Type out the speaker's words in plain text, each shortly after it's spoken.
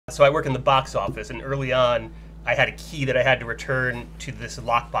So I work in the box office, and early on, I had a key that I had to return to this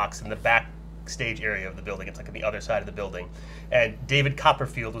lockbox in the backstage area of the building. It's like on the other side of the building. And David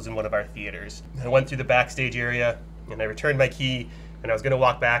Copperfield was in one of our theaters. I went through the backstage area, and I returned my key, and I was going to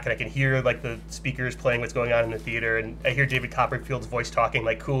walk back, and I can hear like the speakers playing what's going on in the theater, and I hear David Copperfield's voice talking,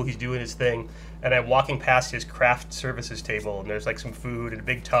 like, cool, he's doing his thing. And I'm walking past his craft services table, and there's like some food and a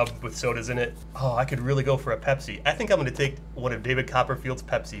big tub with sodas in it. Oh, I could really go for a Pepsi. I think I'm going to take one of David Copperfield's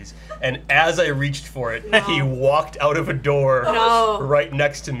Pepsis. And as I reached for it, he walked out of a door right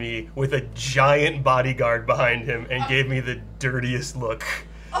next to me with a giant bodyguard behind him and gave me the dirtiest look.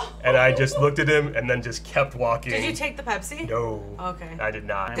 And I just looked at him and then just kept walking. Did you take the Pepsi? No. Okay. I did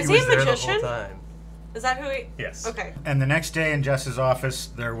not. Is he was he a there magician? the whole time. Is that who he... Yes. Okay. And the next day in Jess's office,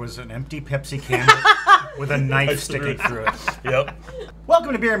 there was an empty Pepsi can with a knife sticking through it. Yep.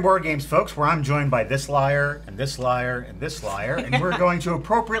 Welcome to Beer and Board Games, folks, where I'm joined by this liar, and this liar, and this liar, and we're going to,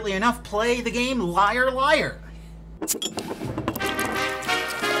 appropriately enough, play the game Liar, Liar.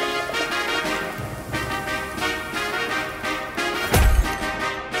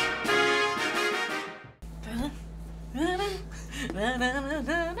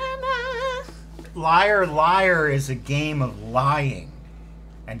 Liar, Liar is a game of lying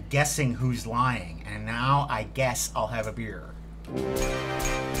and guessing who's lying. And now I guess I'll have a beer.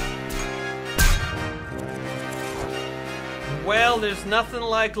 Well, there's nothing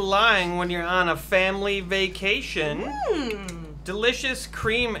like lying when you're on a family vacation. Delicious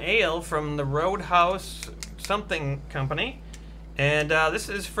cream ale from the Roadhouse something company. And this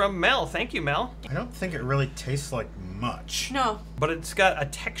is from Mel. Thank you, Mel. I don't think it really tastes like much. No. But it's got a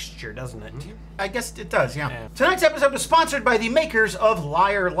texture, doesn't it? I guess it does, yeah. Tonight's episode is sponsored by the makers of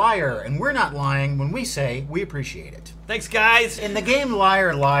Liar, Liar, and we're not lying when we say we appreciate it. Thanks, guys. In the game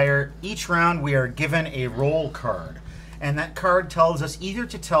Liar, Liar, each round we are given a roll card, and that card tells us either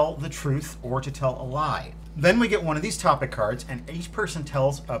to tell the truth or to tell a lie. Then we get one of these topic cards, and each person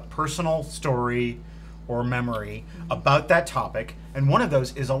tells a personal story or memory about that topic, and one of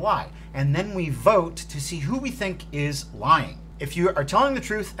those is a lie. And then we vote to see who we think is lying. If you are telling the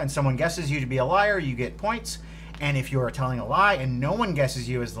truth and someone guesses you to be a liar, you get points. And if you are telling a lie and no one guesses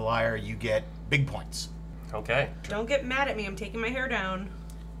you as the liar, you get big points. Okay. Don't get mad at me. I'm taking my hair down.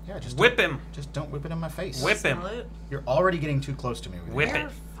 Yeah, just Whip him. Just don't whip it in my face. Whip him. Smell it? You're already getting too close to me with Whip it.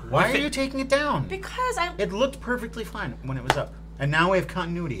 it. Why Whip are it. you taking it down? Because I It looked perfectly fine when it was up. And now we have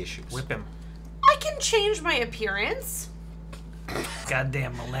continuity issues. Whip him. can change my appearance.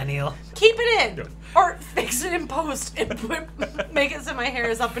 Goddamn millennial. Keep it in. Or fix it in post and make it so my hair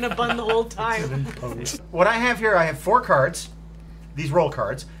is up in a bun the whole time. What I have here, I have 4 cards. These roll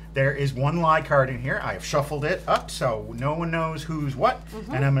cards. There is one lie card in here. I have shuffled it up so no one knows who's what.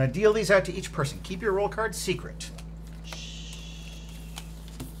 And I'm going to deal these out to each person. Keep your roll cards secret.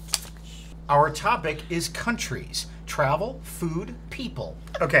 Our topic is countries. Travel, food, people.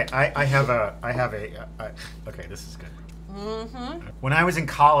 Okay, I have a, okay, this is good. When I was in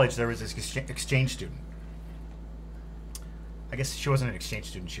college, there was this exchange student. I guess she wasn't an exchange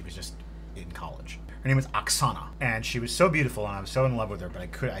student, she was just in college. Her name was Oksana, and she was so beautiful, and I was so in love with her, but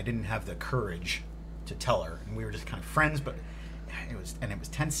I didn't have the courage to tell her, and we were just kind of friends, but it was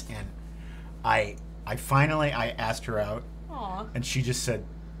tense, and I finally asked her out, Aww. and she just said,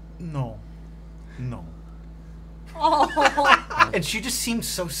 no. Oh. And she just seemed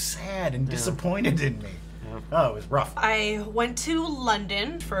so sad and disappointed in me. Oh, it was rough. I went to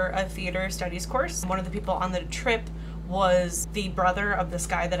London for a theater studies course. One of the people on the trip was the brother of this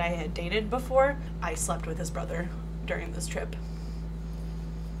guy that I had dated before. I slept with his brother during this trip.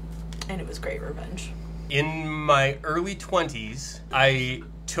 And it was great revenge. In my early 20s, I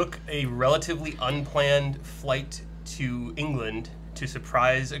took a relatively unplanned flight to England to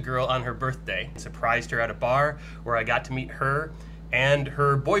surprise a girl on her birthday. I surprised her at a bar where I got to meet her and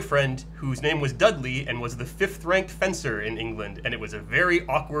her boyfriend, whose name was Dudley and was the 5th ranked fencer in England. And it was a very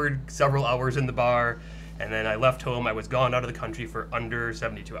awkward several hours in the bar. And then I left home. I was gone out of the country for under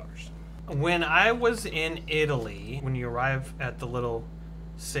 72 hours. When I was in Italy, when you arrive at the little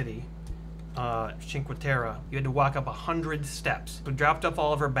city, Cinque Terre, you had to walk up 100 steps. We dropped off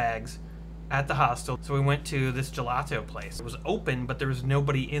all of our bags at the hostel, so we went to this gelato place. It was open, but there was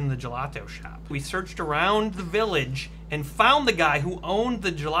nobody in the gelato shop. We searched around the village and found the guy who owned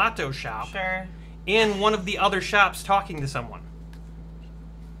the gelato shop Sure. in one of the other shops talking to someone.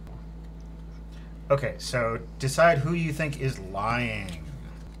 Okay, so decide who you think is lying.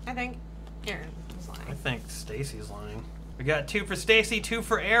 I think Aaron was I lying. think Stacy's lying. We got 2 for Stacy, 2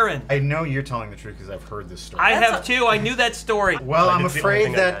 for Aaron. I know you're telling the truth because I've heard this story. I have 2. I knew that story. Well, I I'm did the only afraid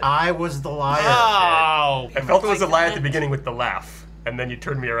thing I that had. I was the liar. Oh. I felt it was a lie at the beginning with the laugh. and then you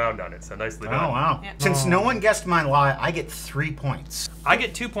turned me around on it. So nicely Oh, done. wow. Yeah. Since no one guessed my lie, I get 3 points. I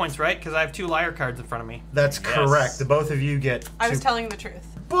get 2 points, right? Because I have 2 liar cards in front of me. That's correct. The both of you get I was 2 telling the truth.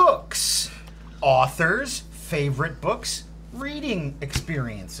 books. Authors' favorite books, reading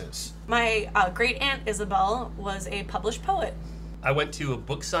experiences. My great aunt Isabel was a published poet. I went to a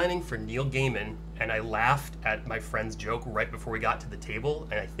book signing for Neil Gaiman, and I laughed at my friend's joke right before we got to the table,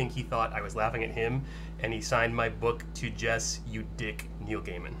 and I think he thought I was laughing at him, and he signed my book to Jess, you dick, Neil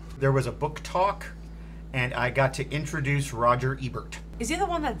Gaiman. There was a book talk, and I got to introduce Roger Ebert. Is he the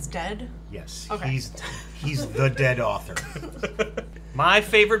one that's dead? Yes, Okay. he's the dead author. My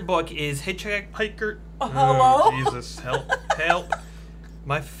favorite book is Hitchhiker. Hello? Jesus, help.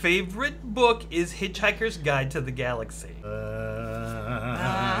 My favorite book is Hitchhiker's Guide to the Galaxy.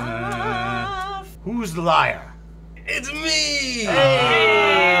 Who's the liar? It's me!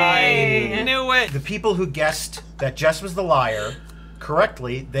 I knew it. The people who guessed that Jess was the liar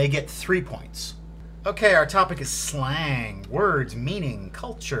correctly, they get 3 points. Okay, our topic is slang, words, meaning,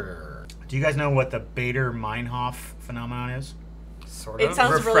 culture. Do you guys know what the Bader-Meinhof phenomenon is? Sort It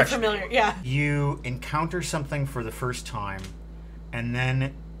sounds really Refresh me. familiar. Yeah. You encounter something for the first time, and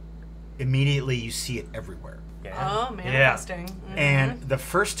then immediately you see it everywhere. Yeah. Oh, manifesting. Mhm. And the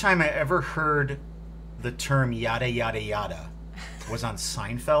first time I ever heard the term yada yada yada was on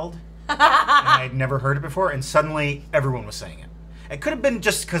Seinfeld. And I'd never heard it before, and suddenly everyone was saying it. It could have been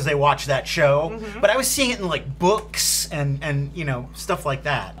just because they watched that show, but I was seeing it in like books and you know, stuff like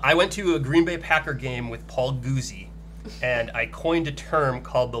that. I went to a Green Bay Packer game with Paul Guzzi, and I coined a term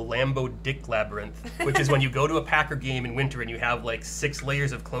called the Lambo Dick Labyrinth, which is when you go to a Packer game in winter and you have like 6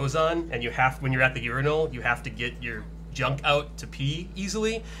 layers of clothes on, and you have, when you're at the urinal, you have to get your junk out to pee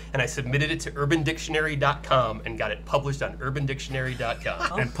easily. And I submitted it to UrbanDictionary.com and got it published on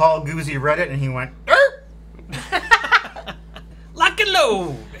UrbanDictionary.com. And Paul Guzzi read it and he went, "Erp!" Lock and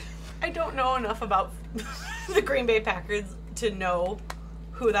load. I don't know enough about the Green Bay Packers to know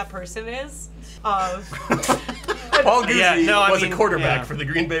who that person is. Paul Guzzi Yeah, no, I was mean, a quarterback yeah. for the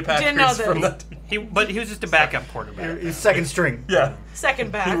Green Bay Didn't know Packers from the... this. But he was just a backup quarterback. He's second string. Yeah. Second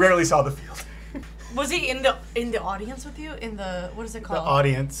He back. rarely saw the field. Was he in the audience with you? In the, what is it The called?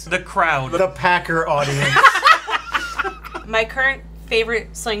 audience. The crowd. The Packer audience. My current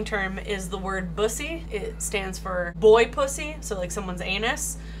favorite slang term is the word bussy. It stands for boy pussy, so like someone's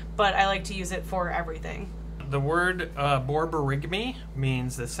anus, but I like to use it for everything. The word borborygmi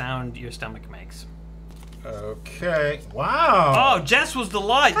means the sound your stomach makes. Okay. Wow. Oh, Jess was the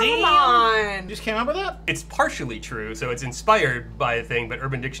lie. Come Damn. You on! just came up with that? It's partially true, so it's inspired by a thing, but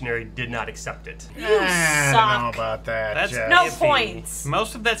Urban Dictionary did not accept it. You I don't know suck. about that. That's Jeff. No iffy. points.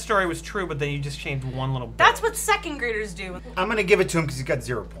 Most of that story was true, but then you just changed one little bit. That's what second graders do. I'm going to give it to him because he's got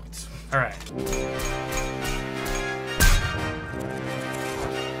 0 points. All right.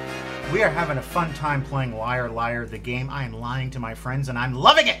 We are having a fun time playing Liar Liar, the game. I am lying to my friends, and I'm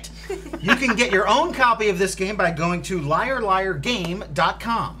loving it. You can get your own copy of this game by going to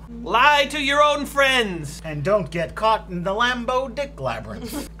liarliargame.com. Lie to your own friends. And don't get caught in the Lambo Dick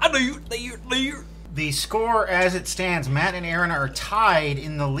Labyrinth. The score as it stands, Matt and Aaron are tied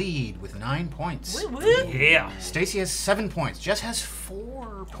in the lead with 9 points. Woo woo. Yeah. Stacy has 7 points. Jess has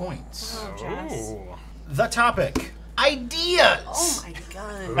 4 points. Oh, Jess. The topic, ideas. Oh my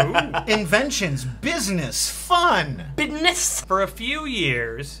god. Inventions, business, fun. Business. For a few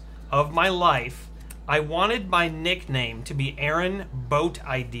years of my life, I wanted my nickname to be Aaron Boat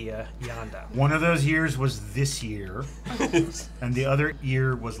Idea Yanda. One of those years was this year, and the other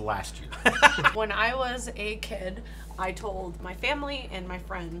year was last year. When I was a kid, I told my family and my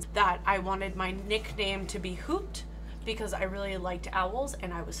friends that I wanted my nickname to be Hoot because I really liked owls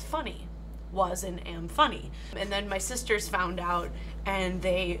and I was funny. Was and am funny. And then my sisters found out and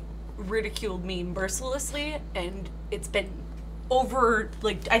they ridiculed me mercilessly, and it's been over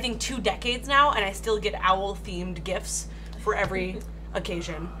like I think 2 decades now, and I still get owl themed gifts for every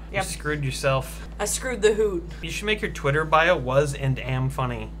occasion. You Yep. screwed yourself. I screwed the Hoot. You should make your Twitter bio was and am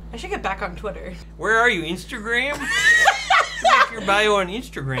funny. I should get back on Twitter. Where are you, Instagram? Make your bio on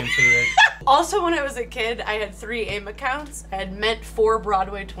Instagram for that. Also, when I was a kid, I had 3 AIM accounts. I had Meant 4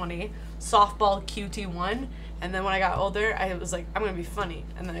 Broadway 20, Softball QT1, and then when I got older, I was like, I'm gonna be funny.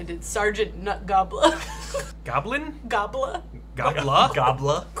 And then I did Sergeant Nut Gobbler. Goblin? Gobbler? Gobla?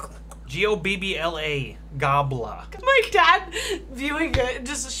 Gobla. Gobbla. Gobla. My dad viewing it,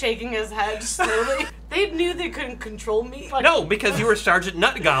 just shaking his head slowly. They knew they couldn't control me. Like, No, because you were Sergeant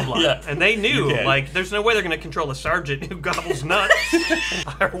Nut Gobbler. Yeah. And they knew, You can. like, there's no way they're going to control a sergeant who gobbles nuts.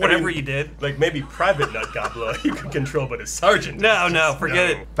 Or whatever you did. Like maybe Private Nut Gobbler you can control, but a sergeant. No, is no, just-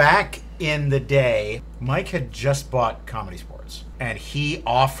 forget no. it. Back in the day, Mike had just bought Comedy Sports. and he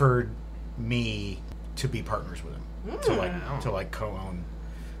offered me to be partners with him to like co-own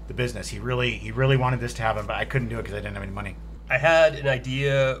the business. He really wanted this to happen, but I couldn't do it because I didn't have any money. I had an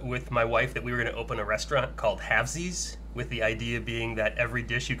idea with my wife that we were going to open a restaurant called Halvesies, with the idea being that every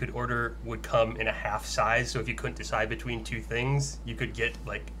dish you could order would come in a half size. So if you couldn't decide between two things, you could get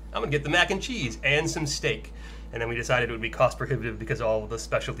like, I'm going to get the mac and cheese and some steak. And then we decided it would be cost prohibitive because of all of the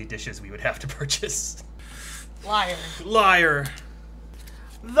specialty dishes we would have to purchase. Liar. Liar.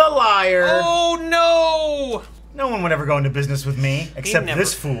 The liar. Oh no! No one would ever go into business with me, except never-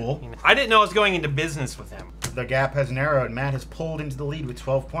 this fool. I didn't know I was going into business with him. The gap has narrowed. Matt has pulled into the lead with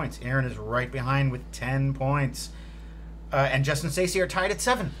 12 points. Aaron is right behind with 10 points. And Justin and Stacey are tied at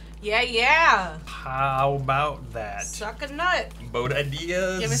 7. Yeah. How about that? Suck a nut. Boat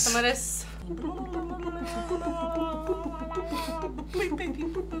ideas. Give me some of this.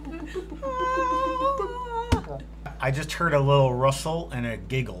 I just heard a little rustle and a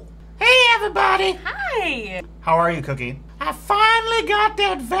giggle. Hey, everybody! Hi. How are you, Cookie? I finally got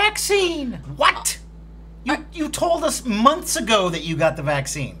that vaccine. What? You told us months ago that you got the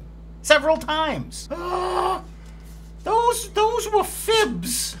vaccine. Several times. Those were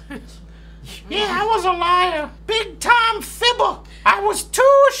fibs. Yeah, I was a liar. Big time fibber. I was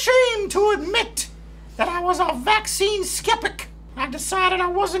too ashamed to admit that I was a vaccine skeptic. I decided I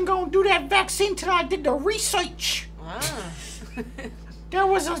wasn't going to do that vaccine till I did the research. Ah. There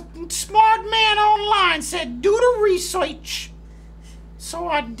was a smart man online said, do the research. So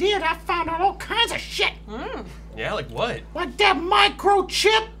I did. I found out all kinds of shit. Yeah, like what? Like that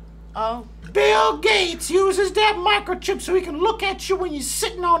microchip. Oh. Bill Gates uses that microchip so he can look at you when you're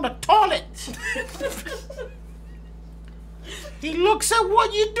sitting on the toilet. He looks at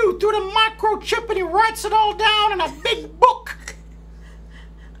what you do through the microchip and he writes it all down in a big book.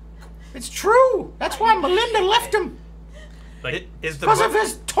 It's true. That's why Melinda left him. Like, Is the Because of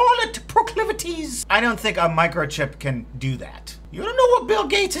his toilet proclivities. I don't think a microchip can do that. You don't know what Bill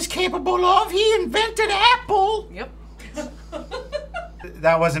Gates is capable of. He invented Apple. Yep.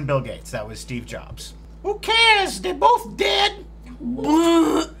 That wasn't Bill Gates. That was Steve Jobs. Who cares? They're both dead.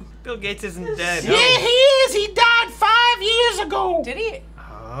 Bill Gates isn't dead. Yeah, he is. He died 5 years ago. Did he?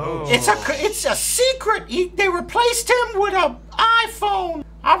 Oh. It's a secret. They replaced him with an iPhone.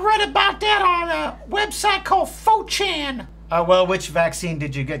 I read about that on a website called 4chan. Well, which vaccine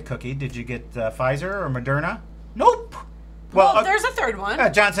did you get, Cookie? Did you get Pfizer or Moderna? Nope. Well, there's a third one.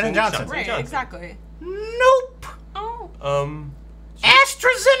 Johnson & Johnson. Right, Johnson. exactly. Nope. Oh.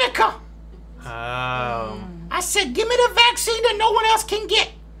 AstraZeneca. Oh. I said, give me the vaccine that no one else can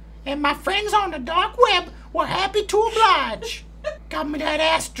get. And my friends on the dark web were happy to oblige. Got me that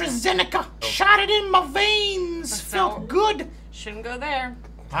AstraZeneca. Shot it in my veins. Felt not- good. Shouldn't go there.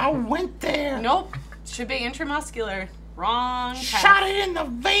 I went there. Nope. Should be intramuscular. Wrong. path. Shot it in the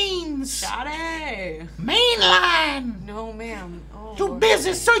veins. Shot it. Mainline. No, ma'am. Oh, Too Lord.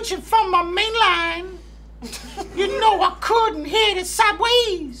 busy searching for my mainline. You know I couldn't hit it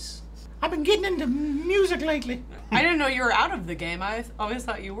sideways. I've been getting into music lately. I didn't know you were out of the game. I always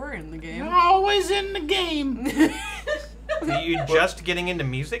thought you were in the game. I'm always in the game. Are you just getting into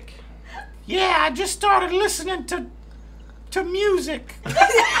music? Yeah, I just started listening to music.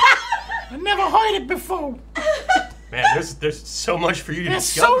 I never heard it before. man, there's so much for you to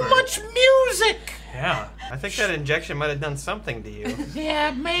There's discover. so much music. Yeah. I think that injection might have done something to you. Yeah,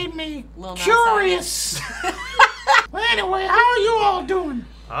 it made me Lil Nas curious. Well, anyway, how are you all doing?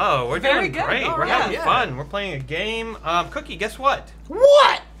 Oh, we're Very doing good. great. Oh, We're yeah, having yeah. fun. We're playing a game. Cookie, guess what?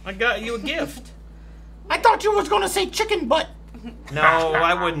 What? I got you a gift. I thought you was gonna say chicken butt. No,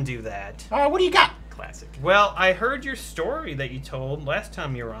 I wouldn't do that. What do you got? Classic. Well, I heard your story that you told last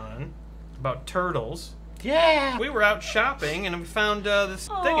time you were on about turtles. Yeah. We were out shopping and we found this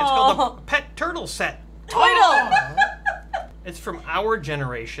thing. It's called Aw. the Pet Turtle Set. Title. It's from our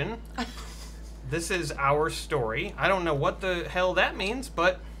generation. This is our story. I don't know what the hell that means,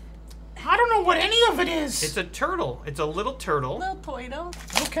 but I don't know what any of it is. it's a turtle. It's a little turtle. Little Toido.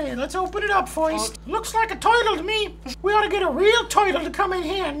 Okay, let's open it up for you. Looks like a turtle to me. We ought to get a real turtle to come in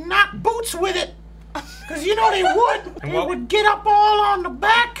here and knock boots with it. Because you know they would. And They what- would get up all on the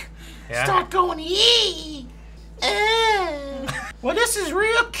back, Yeah. start going, yee. Well, this is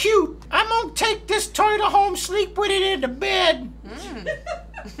real cute. I'm going to take this turtle home, sleep with it in the bed.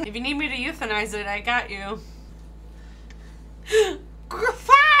 If you need me to euthanize it, I got you.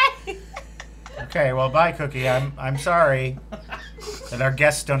 Bye. Okay, well, bye, Cookie. I'm sorry that our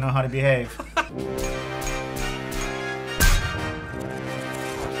guests don't know how to behave.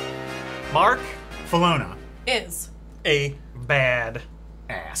 Mark, Falona. Is. a bad.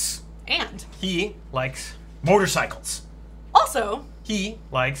 Ass. And. He likes Motorcycles. Also. Also, He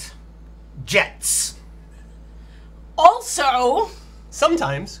Likes. Jets. also,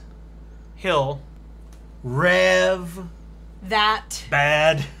 sometimes Hill. Rev. that,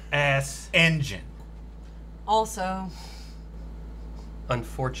 bad, Ass. Engine. also,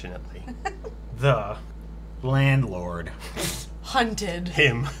 unfortunately, The. Landlord. hunted.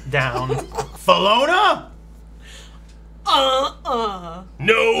 him. Down. Falona.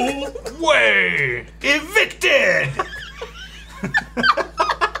 No way. Evicted.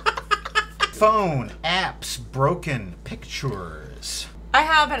 Phone. Apps. Broken. Pictures. I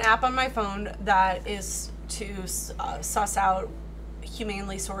have an app on my phone that is to suss out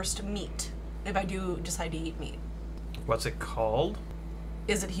humanely sourced meat if I do decide to eat meat. What's it called?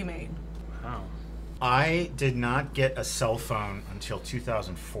 Is it humane? Oh. I did not get a cell phone until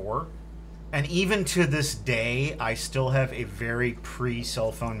 2004. And even to this day, I still have a very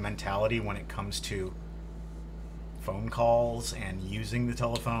pre-cell phone mentality when it comes to phone calls and using the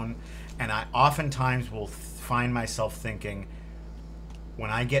telephone. And I oftentimes will find myself thinking, when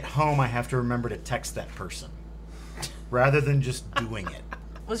I get home, I have to remember to text that person rather than just doing it.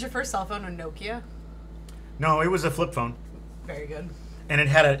 Was your first cell phone a Nokia? No, it was a flip phone. Very good. And it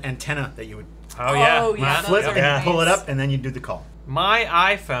had an antenna that you would Oh, yeah. Oh, yeah, My- those flip are and pull it nice. up, and then you do the call. My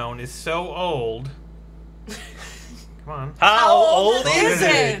iPhone is so old. Come on. How old is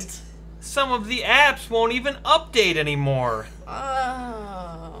it? it? Some of the apps won't even update anymore.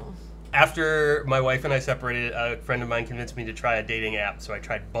 Oh. After my wife and I separated, a friend of mine convinced me to try a dating app, so I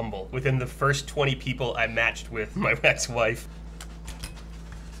tried Bumble. Within the first 20 people I matched with, my ex-wife.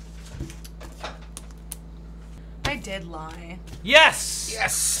 I did lie. Yes!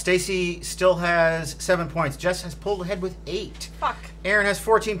 Yes! Stacy still has 7 points. Jess has pulled ahead with 8. Fuck. Aaron has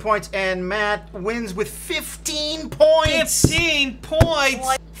 14 points, and Matt wins with 15 points! 15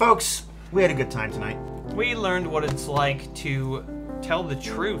 points! Folks, we had a good time tonight. We learned what it's like to tell the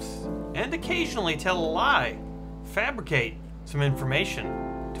truth and occasionally tell a lie, fabricate some information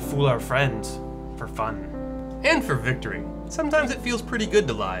to fool our friends for fun. And for victory. Sometimes it feels pretty good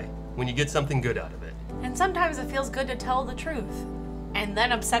to lie when you get something good out of it. And sometimes it feels good to tell the truth. And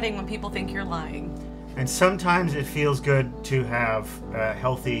then upsetting when people think you're lying. And sometimes it feels good to have a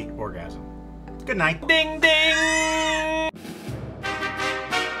healthy orgasm. Good night. Ding ding!